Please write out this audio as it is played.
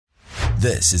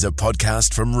This is a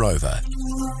podcast from Rover.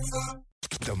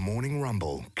 The Morning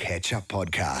Rumble Catch-Up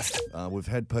Podcast. We've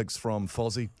had picks from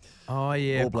Fozzie. Oh,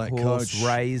 yeah, All Black course. Coach.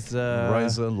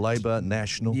 Razor, Labour,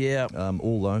 National. Yeah.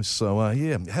 All those. So,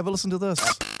 have a listen to this.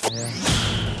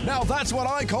 Now that's what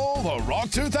I call the Rock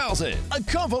 2000, a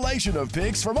compilation of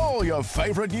picks from all your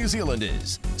favourite New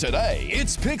Zealanders. Today,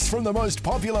 it's picks from the most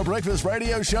popular breakfast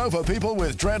radio show for people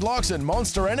with dreadlocks and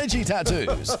Monster Energy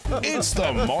tattoos. It's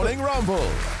the Morning Rumble.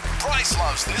 Bryce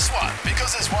loves this one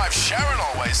because his wife Sharon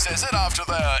always says it after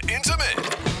they're intimate.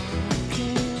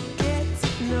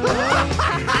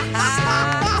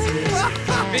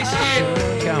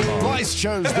 Come on. Bryce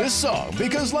chose this song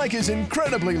because, like his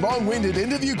incredibly long-winded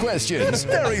interview questions,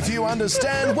 very few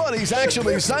understand what he's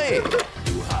actually saying.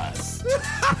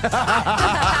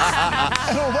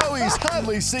 And although he's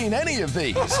hardly seen any of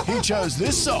these, he chose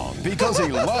this song because he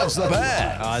loves the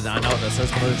band. I know what this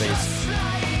is, movies.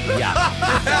 Yeah.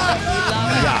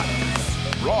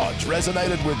 Rog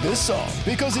resonated with this song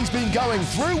because he's been going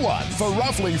through one for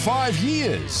roughly 5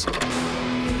 years.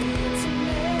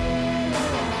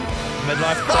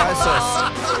 Midlife crisis.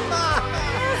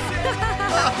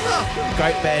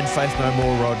 Great band, Faith No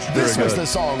More, Rog. This was the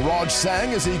song Rog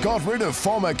sang as he got rid of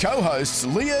former co-hosts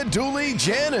Leah, Dooley,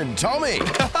 Jen and Tommy.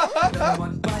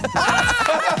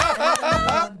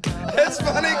 It's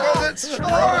funny because it's true.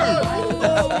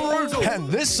 And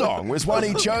this song was one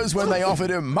he chose when they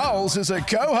offered him Moles as a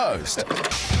co-host. It's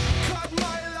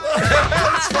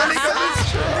funny because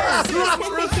it's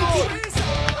true.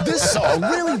 This song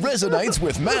really resonates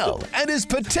with Mel and is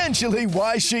potentially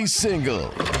why she's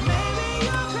single.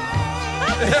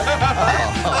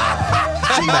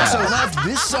 She also loved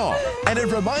this song, and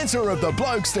it reminds her of the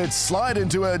blokes that slide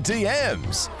into her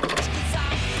DMs.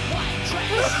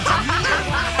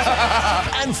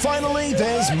 And finally,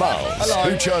 there's Moles,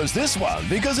 who chose this one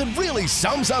because it really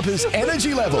sums up his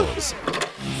energy levels.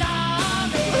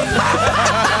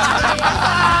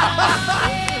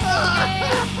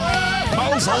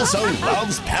 Moles also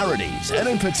loves parodies, and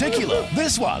in particular,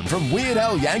 this one from Weird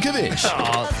Al Yankovic.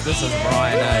 Oh, this is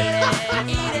Ryan, eh?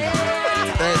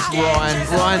 That's Ryan.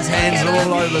 Ryan's hands are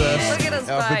all over this. Look at his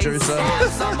Our face. producer.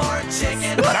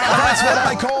 Now that's what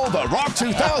I call the Rock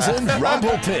 2000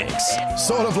 Rumble Picks.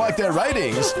 Sort of like their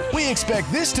ratings, we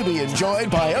expect this to be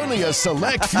enjoyed by only a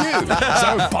select few. So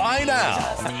bye now.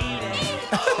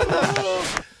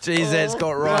 Jeez, that's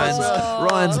got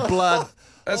Ryan's blood.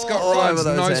 That's got all Ryan's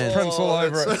over those nose hands. prints all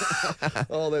over it.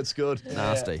 Oh, that's good.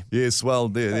 Nasty. Yes, well,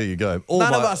 there you go.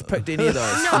 None of us picked any of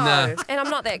those. No, Nah. and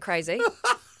I'm not that crazy.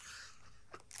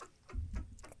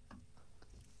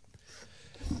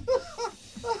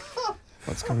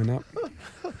 What's coming up?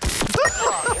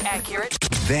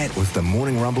 That was the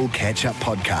Morning Rumble Catch-Up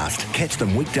Podcast. Catch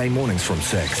them weekday mornings from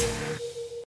 6.